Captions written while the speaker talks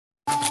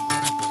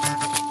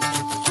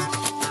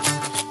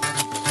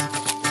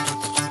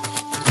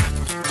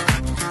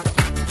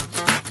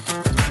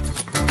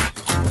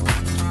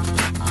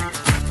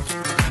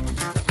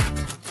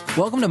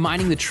Welcome to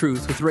Mining the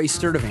Truth with Ray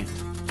Sturdivant.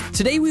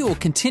 Today we will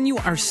continue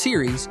our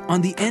series on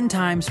the end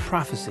times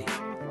prophecy.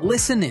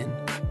 Listen in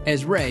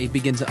as Ray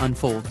begins to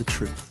unfold the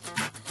truth.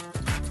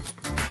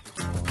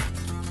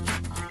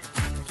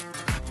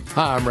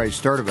 Hi, I'm Ray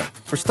Sturdivant.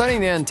 We're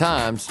studying the end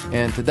times,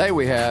 and today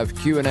we have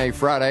Q&A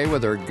Friday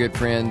with our good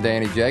friend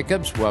Danny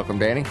Jacobs. Welcome,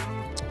 Danny.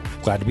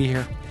 Glad to be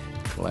here.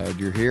 Glad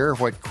you're here.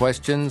 What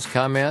questions,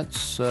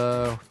 comments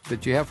that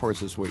you have for us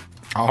this week?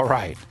 All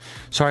right.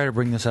 Sorry to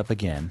bring this up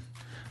again,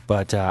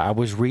 but I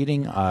was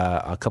reading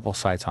a couple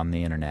sites on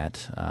the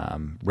internet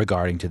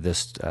regarding to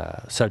this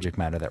subject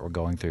matter that we're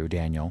going through,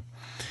 Daniel,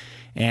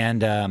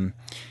 and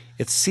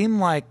it seemed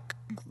like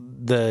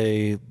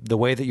the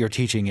way that you're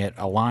teaching it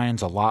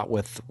aligns a lot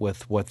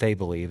with what they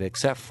believe,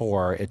 except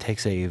for it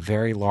takes a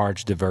very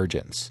large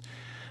divergence.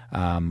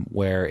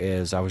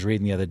 Whereas I was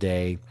reading the other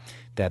day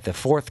that the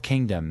fourth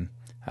kingdom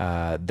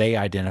they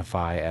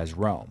identify as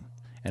Rome.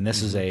 And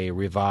this is a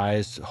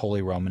revised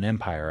Holy Roman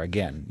Empire.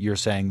 Again, you're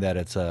saying that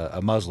it's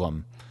a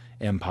Muslim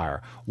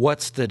empire.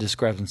 What's the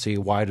discrepancy?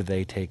 Why do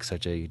they take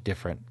such a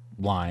different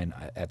line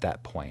at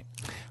that point?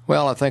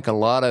 Well, I think a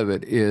lot of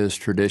it is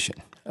tradition.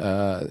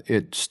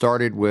 It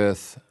started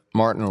with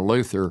Martin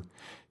Luther,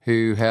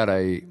 who had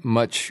a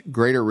much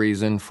greater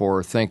reason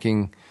for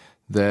thinking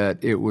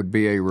that it would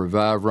be a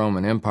revived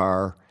Roman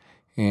Empire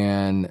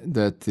and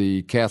that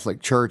the Catholic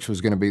Church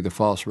was going to be the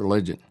false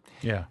religion.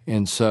 Yeah.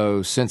 And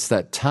so since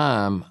that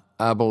time,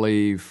 I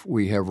believe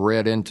we have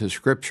read into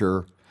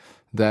Scripture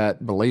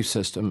that belief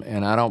system,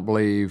 and I don't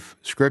believe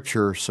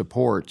Scripture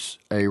supports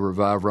a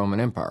revived Roman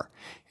Empire.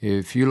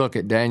 If you look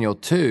at Daniel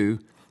 2,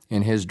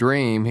 in his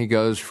dream, he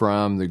goes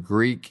from the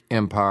Greek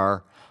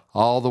Empire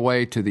all the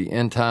way to the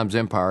end times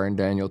empire in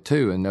Daniel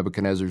 2 in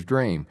Nebuchadnezzar's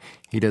dream.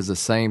 He does the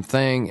same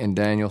thing in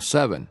Daniel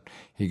 7.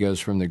 He goes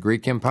from the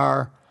Greek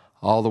Empire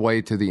all the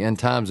way to the end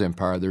times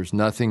empire. There's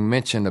nothing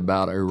mentioned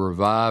about a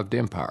revived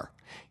empire.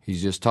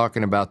 He's just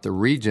talking about the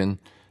region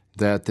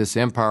that this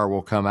empire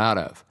will come out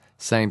of.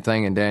 Same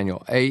thing in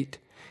Daniel 8,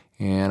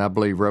 and I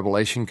believe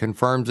Revelation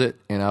confirms it,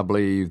 and I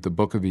believe the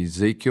book of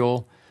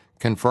Ezekiel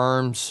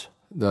confirms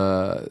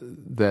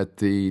that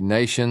the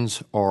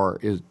nations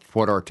are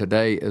what are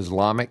today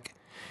Islamic.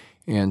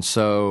 And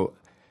so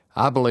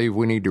I believe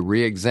we need to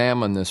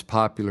re-examine this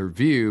popular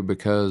view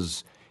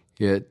because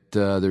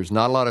there's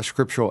not a lot of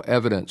scriptural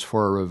evidence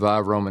for a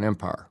revived Roman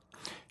Empire.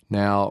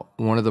 Now,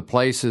 one of the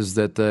places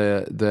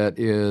that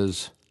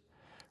is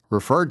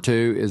referred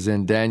to is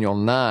in Daniel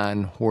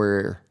 9,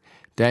 where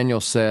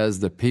Daniel says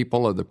the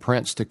people of the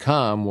prince to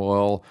come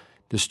will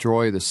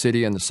destroy the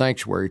city and the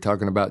sanctuary,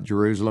 talking about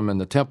Jerusalem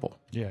and the temple.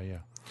 Yeah.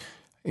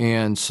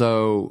 And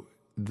so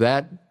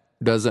that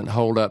doesn't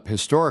hold up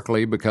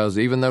historically because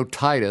even though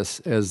Titus,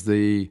 as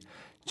the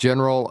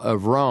general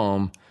of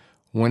Rome,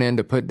 went in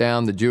to put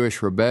down the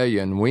Jewish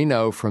rebellion, we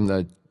know from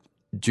the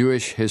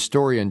Jewish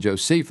historian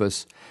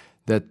Josephus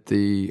that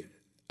the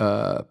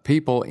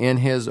people in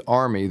his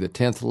army, the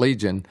 10th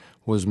Legion,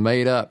 was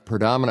made up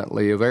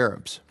predominantly of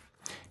Arabs.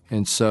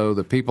 And so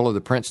the people of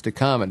the prince to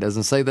come, it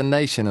doesn't say the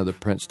nation of the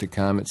prince to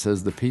come, it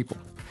says the people.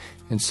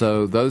 And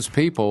so those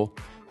people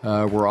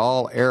were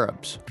all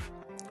Arabs.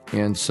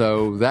 And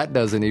so that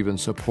doesn't even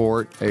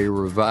support a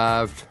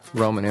revived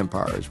Roman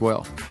Empire as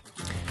well.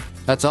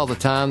 That's all the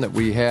time that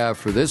we have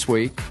for this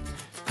week.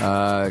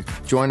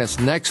 Join us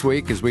next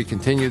week as we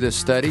continue this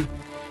study.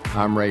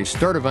 I'm Ray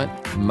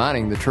Sturdivant,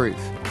 Mining the Truth.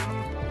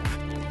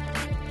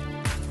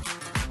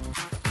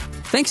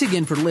 Thanks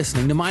again for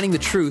listening to Mining the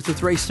Truth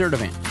with Ray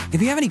Sturdivant.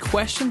 If you have any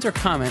questions or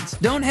comments,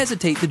 don't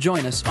hesitate to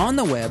join us on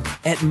the web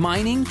at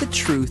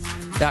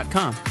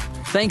miningthetruth.com.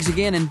 Thanks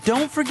again, and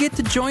don't forget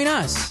to join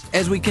us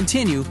as we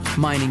continue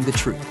mining the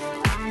truth.